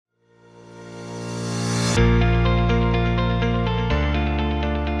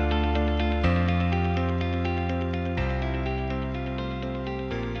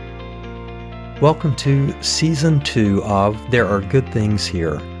Welcome to Season 2 of There Are Good Things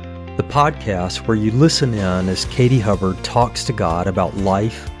Here, the podcast where you listen in as Katie Hubbard talks to God about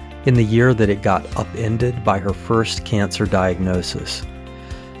life in the year that it got upended by her first cancer diagnosis.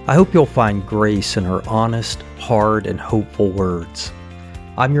 I hope you'll find grace in her honest, hard, and hopeful words.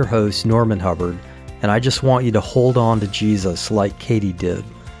 I'm your host, Norman Hubbard, and I just want you to hold on to Jesus like Katie did.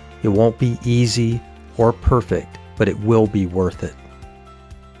 It won't be easy or perfect, but it will be worth it.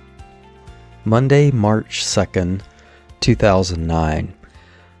 Monday, March 2nd, 2009.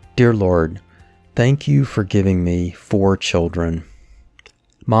 Dear Lord, thank you for giving me 4 children.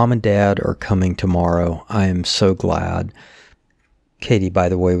 Mom and Dad are coming tomorrow. I am so glad. Katie, by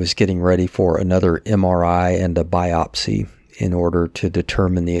the way, was getting ready for another MRI and a biopsy in order to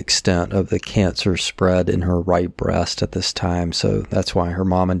determine the extent of the cancer spread in her right breast at this time. So that's why her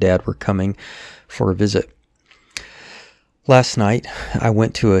mom and dad were coming for a visit. Last night, I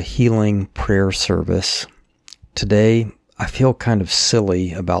went to a healing prayer service. Today, I feel kind of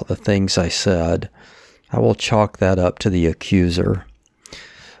silly about the things I said. I will chalk that up to the accuser.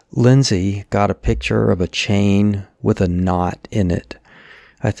 Lindsay got a picture of a chain with a knot in it.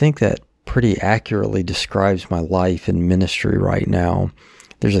 I think that pretty accurately describes my life in ministry right now.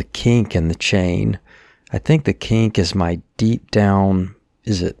 There's a kink in the chain. I think the kink is my deep down,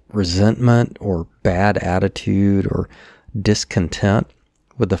 is it resentment or bad attitude or discontent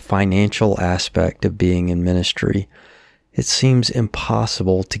with the financial aspect of being in ministry. It seems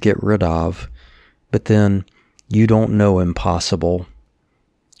impossible to get rid of, but then you don't know impossible.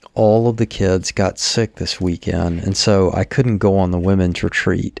 All of the kids got sick this weekend, and so I couldn't go on the women's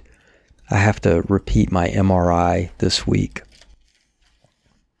retreat. I have to repeat my MRI this week.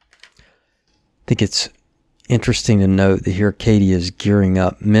 I think it's interesting to note that here Katie is gearing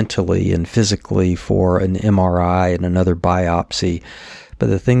up mentally and physically for an MRI and another biopsy. But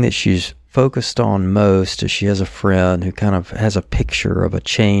the thing that she's focused on most is she has a friend who kind of has a picture of a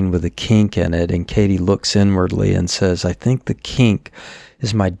chain with a kink in it. And Katie looks inwardly and says, I think the kink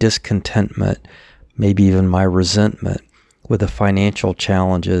is my discontentment, maybe even my resentment with the financial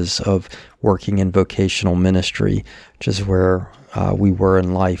challenges of working in vocational ministry, which is where we were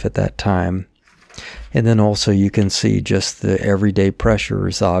in life at that time. And then also you can see just the everyday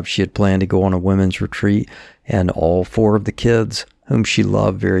pressures of she had planned to go on a women's retreat, and all 4 of the kids whom she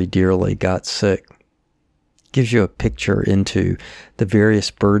loved very dearly got sick. Gives you a picture into the various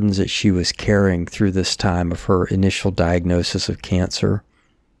burdens that she was carrying through this time of her initial diagnosis of cancer.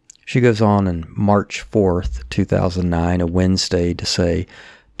 She goes on March 4th, 2009, a Wednesday, to say,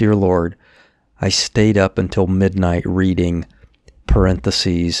 Dear Lord, I stayed up until midnight reading,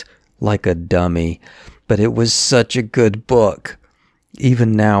 parentheses, like a dummy, but it was such a good book.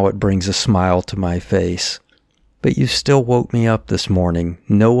 Even now it brings a smile to my face. But you still woke me up this morning,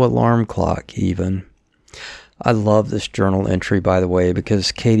 no alarm clock even. I love this journal entry, by the way,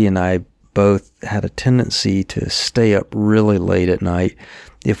 because Katie and I both had a tendency to stay up really late at night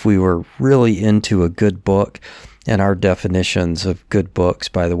if we were really into a good book. And our definitions of good books,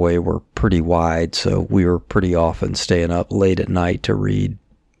 by the way, were pretty wide, so we were pretty often staying up late at night to read.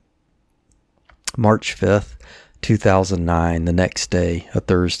 March 5th, 2009, the next day, a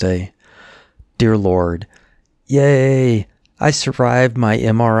Thursday. Dear Lord, yay, I survived my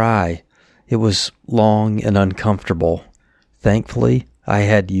MRI. It was long and uncomfortable. Thankfully, I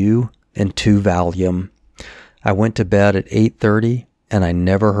had you and 2 Valium. I went to bed at 8:30 and I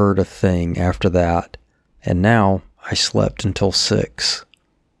never heard a thing after that. And now I slept until 6.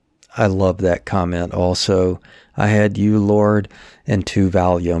 I love that comment also. I had you, Lord, and 2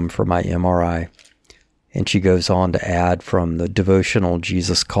 Valium for my MRI. And she goes on to add from the devotional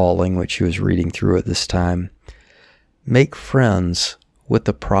Jesus Calling, which she was reading through at this time. Make friends with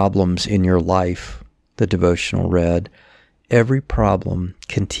the problems in your life, the devotional read. Every problem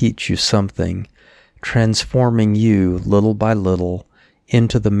can teach you something, transforming you little by little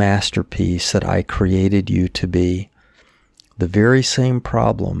into the masterpiece that I created you to be. The very same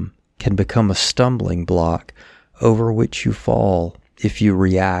problem can become a stumbling block over which you fall if you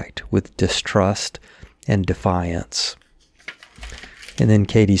react with distrust and defiance. And then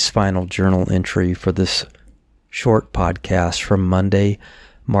Katie's final journal entry for this short podcast from Monday,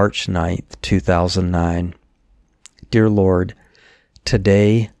 March 9th, 2009. Dear Lord,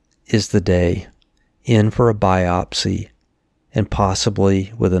 today is the day, in for a biopsy, and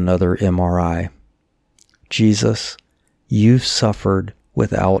possibly with another MRI. Jesus, you suffered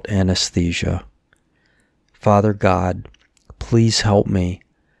without anesthesia. Father God, please help me.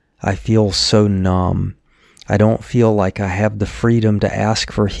 I feel so numb. I don't feel like I have the freedom to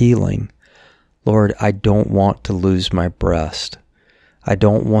ask for healing. Lord, I don't want to lose my breast. I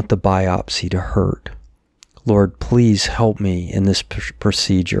don't want the biopsy to hurt. Lord, please help me in this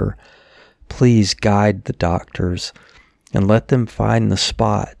procedure. Please guide the doctors and let them find the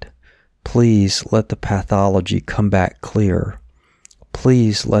spot. Please let the pathology come back clear.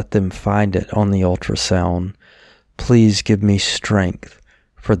 Please let them find it on the ultrasound. Please give me strength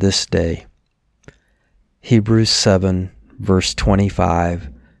for this day. Hebrews 7, verse 25,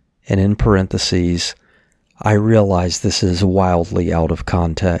 and in parentheses, I realize this is wildly out of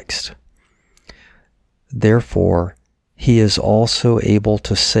context. Therefore, he is also able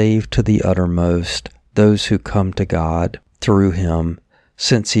to save to the uttermost those who come to God through him,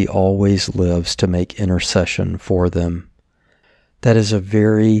 since he always lives to make intercession for them. That is a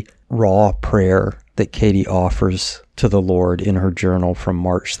very raw prayer that Katie offers to the Lord in her journal from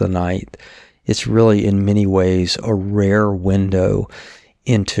March the 9th. It's really in many ways a rare window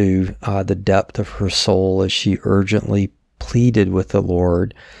into the depth of her soul as she urgently pleaded with the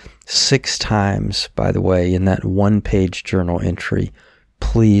Lord 6 times, by the way, in that one-page journal entry.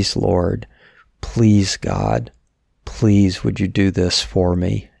 Please, Lord, please, God, please would you do this for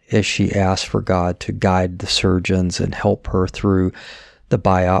me, as she asked for God to guide the surgeons and help her through the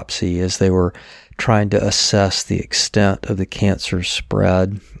biopsy as they were trying to assess the extent of the cancer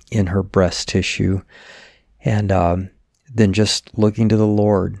spread in her breast tissue. And then just looking to the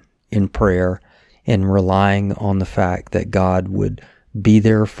Lord in prayer and relying on the fact that God would be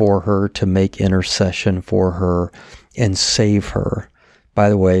there for her to make intercession for her and save her. By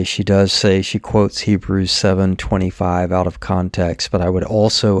the way, she does say, she quotes Hebrews 7:25 out of context, but I would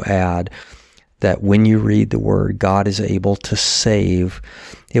also add that when you read the word God is able to save,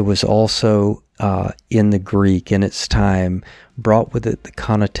 it was also in the Greek in its time brought with it the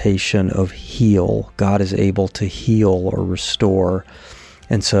connotation of heal. God is able to heal or restore.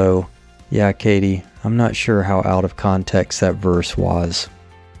 And so, yeah, Katie, I'm not sure how out of context that verse was.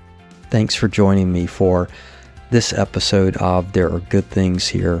 Thanks for joining me for this episode of There Are Good Things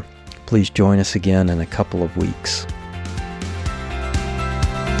Here. Please join us again in a couple of weeks.